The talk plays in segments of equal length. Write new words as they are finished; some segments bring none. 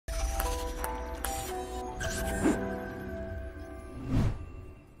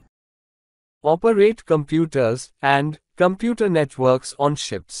operate computers, and computer networks on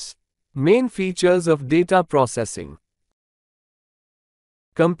ships. Main features of data processing.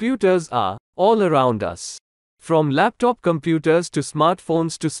 Computers are all around us. From laptop computers to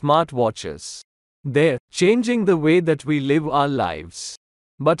smartphones to smartwatches. They're changing the way that we live our lives.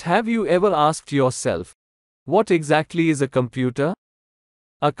 But have you ever asked yourself, what exactly is a computer?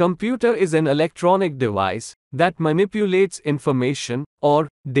 A computer is an electronic device that manipulates information or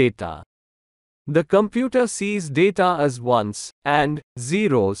data. The computer sees data as ones and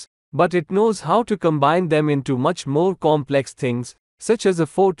zeros, but it knows how to combine them into much more complex things, such as a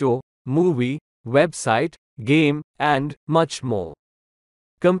photo, movie, website, game, and much more.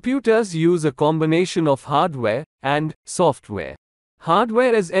 Computers use a combination of hardware and software.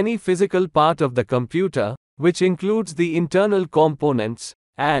 Hardware is any physical part of the computer, which includes the internal components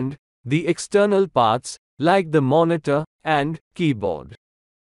and the external parts, like the monitor and keyboard.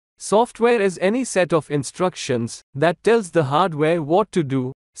 Software is any set of instructions that tells the hardware what to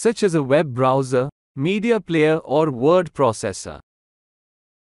do, such as a web browser, media player, or word processor.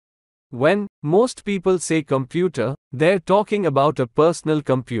 When most people say computer, they're talking about a personal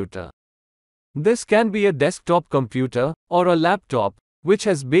computer. This can be a desktop computer or a laptop, which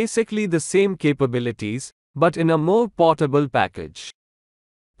has basically the same capabilities, but in a more portable package.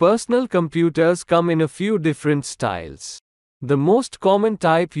 Personal computers come in a few different styles. The most common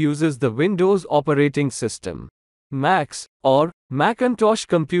type uses the Windows operating system. Macs or Macintosh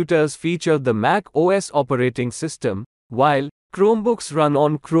computers feature the Mac OS operating system, while Chromebooks run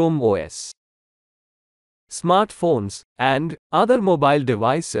on Chrome OS. Smartphones and other mobile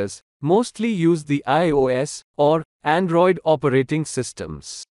devices mostly use the iOS or Android operating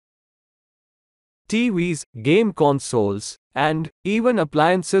systems. TVs, game consoles, and even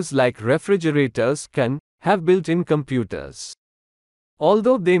appliances like refrigerators can have built-in computers.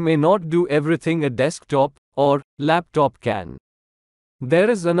 Although they may not do everything a desktop or laptop can. There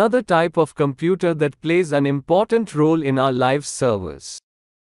is another type of computer that plays an important role in our lives: servers.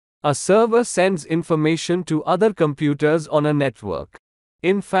 A server sends information to other computers on a network.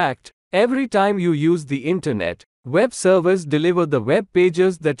 In fact, every time you use the internet, web servers deliver the web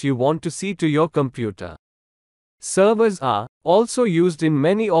pages that you want to see to your computer. Servers are also used in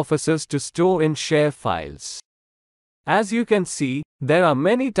many offices to store and share files. As you can see, there are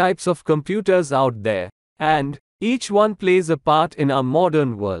many types of computers out there, and each one plays a part in our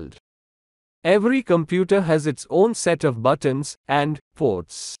modern world. Every computer has its own set of buttons and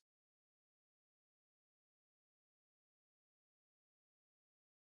ports.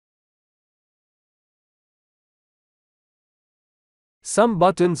 Some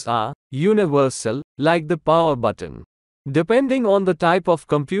buttons are universal, like the power button. Depending on the type of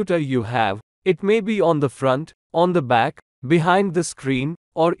computer you have, it may be on the front, on the back, behind the screen,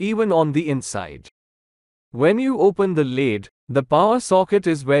 or even on the inside. When you open the lid, the power socket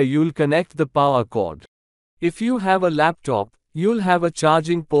is where you'll connect the power cord. If you have a laptop, you'll have a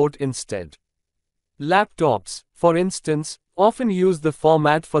charging port instead. Laptops, for instance, often use the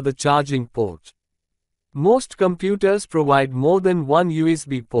format for the charging port. Most computers provide more than one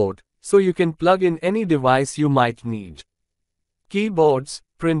USB port, so you can plug in any device you might need. Keyboards,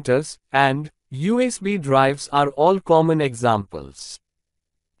 printers, and USB drives are all common examples.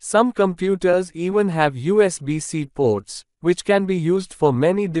 Some computers even have USB-C ports, which can be used for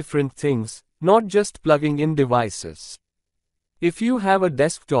many different things, not just plugging in devices. If you have a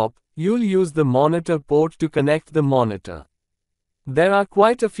desktop, you'll use the monitor port to connect the monitor. There are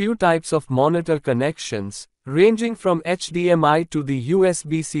quite a few types of monitor connections, ranging from HDMI to the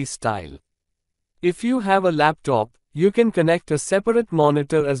USB-C style. If you have a laptop, you can connect a separate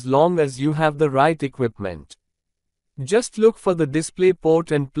monitor as long as you have the right equipment. Just look for the display port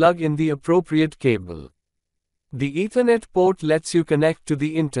and plug in the appropriate cable. The Ethernet port lets you connect to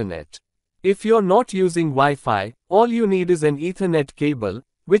the internet. If you're not using Wi-Fi, all you need is an Ethernet cable,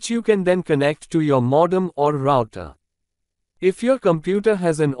 which you can then connect to your modem or router. If your computer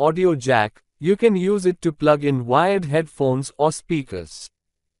has an audio jack, you can use it to plug in wired headphones or speakers.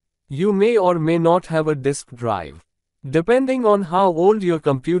 You may or may not have a disk drive. Depending on how old your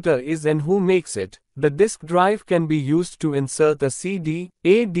computer is and who makes it, the disk drive can be used to insert a CD,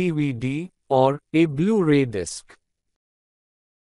 a DVD, or a Blu-ray disc.